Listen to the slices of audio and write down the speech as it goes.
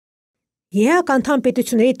ԵԱՀԿ անդամ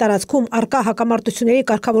պետությունների տարածքում առկա հակամարտությունների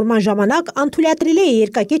կարգավորման ժամանակ անթույլատրելի է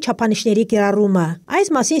երկակի չափանիշների կիրառումը։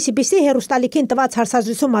 Այս մասին CBC հեռուստաալիքին տված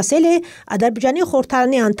հարցազրույցում ասել է Ադրբեջանի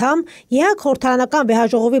խորհրդարանի անդամ ԵԱՀԿ Խորհրդարանական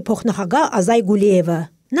վեհաժողովի փոխնախագահ Ազայ Գուլիևը։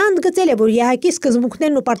 Նա ընդգծել է, որ ԵԱՀԿ-ի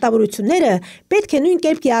սկզբունքներն ու պարտավորությունները պետք է նույն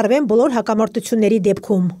կերպ կիրառվեն բոլոր հակամարտությունների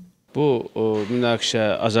դեպքում։ Մենք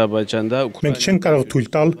չենք կարող թույլ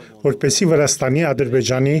տալ, որպեսզի Վրաստանի,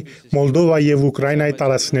 Ադրբեջանի, Մոլդովա եւ Ուկրաինայի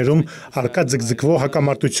տարածքներում առկա ձգձգվող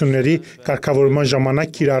հակամարտությունների կարգավորման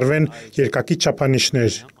ժամանակ կիրառվեն երկակի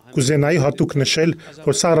չափանիշներ։ Կուզենայի հատուկ նշել,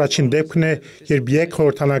 որ սա առաջին դեպքն է, երբ ԵԱՀԿ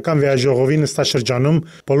Խորհրդարանական վեհաժողովի նստաշրջանում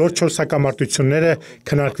բոլոր 4 հակամարտությունները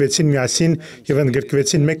քննարկվեցին միասին եւ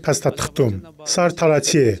ընդգրկվեցին մեկ փաստաթղթում։ Սա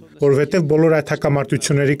արդարացի է, որովհետեւ բոլոր այդ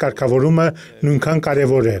հակամարտությունների կարգավորումը նույնքան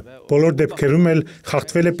կարեւոր է։ Բոլոր դեպքերում էլ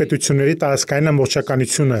խախտվել է պետությունների տարածքային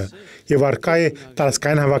ամբողջականությունը եւ առկա է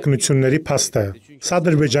տարածքային հավակնությունների փաստը։ Սա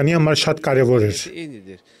Ադրբեջանի համար շատ կարեւոր էր։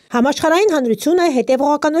 Համաշխարհային հանրությունը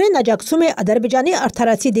հետևողականորեն աջակցում է Ադրբեջանի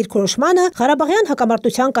արդարացի դիրքորոշմանը Ղարաբաղյան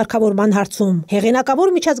հակամարտության կարգավորման հարցում։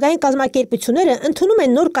 Հեղինակավոր միջազգային կազմակերպությունները ընդունում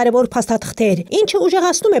են նոր կարևոր փաստաթղթեր, ինչը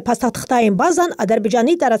ուժեղացնում է փաստաթղթային բազան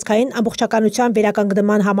Ադրբեջանի տարածքային ամբողջականության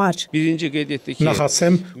վերականգնման համար։ Նախ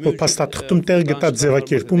ասեմ, որ փաստաթղթում տեղ գտած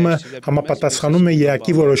ձևակերպումը համապատասխանում է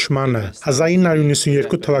ԵԱՀԿ-ի որոշմանը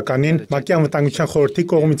 1992 թվականին ՄԱԿ-ի անվտանգության խորհրդի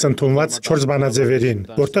կողմից ընդունված 4 բանաձևերին,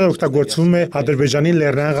 որտեղ օգտագործվում է Ադրբեջանի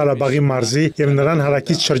Լեռնային Ղարաբաղի մարզի եւ նրան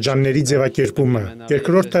հարակից շրջանների ձևակերպումը։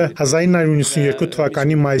 Երկրորդը 1992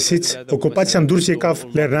 թվականի մայիսից օկուպացիան դուրս եկավ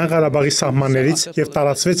Լեռնային Ղարաբաղի սահմաններից եւ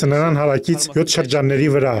տարածվեց նրան հարակից 7 շրջանների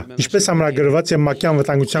վրա, ինչպես ամրագրված է ՄԱԿ-ի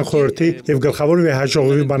անվտանգության խորհրդի եւ գլխավոր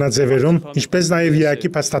վեհաժողովի բանաձևերում, ինչպես նաեւ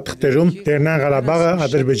ԵԱՀԿ-ի փաստաթղթերում Լեռնային Ղարաբաղը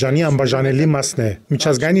Ադրբեջանի անբաժանելի մասն է։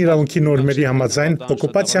 Միջազգային իրավունքի նորմերի համաձայն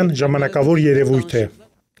օկուպացիան ժամանակավոր երևույթ է։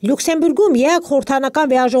 Լյուքսեմբուրգում ԵԱՀԿ Խորհրդարանական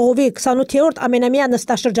վեհաժողովի 28-րդ ամենամյա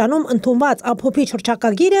նստաշրջանում ընդունված ամփոփիչ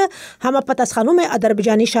հռչակագիրը համապատասխանում է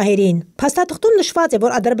Ադրբեջանի շահերին։ Փաստաթղթում նշված է,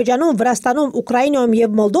 որ Ադրբեջանում, Վրաստանում, Ուկրաինայում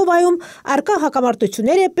եւ Մոլդովայում առկա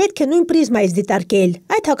հակամարտությունները պետք է նույն պրիզմայից դիտարկել։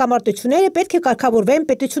 Այդ հակամարտությունները պետք է կարգավորվեն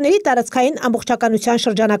պետությունների տարածքային ամբողջականության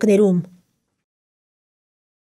շրջանակներում։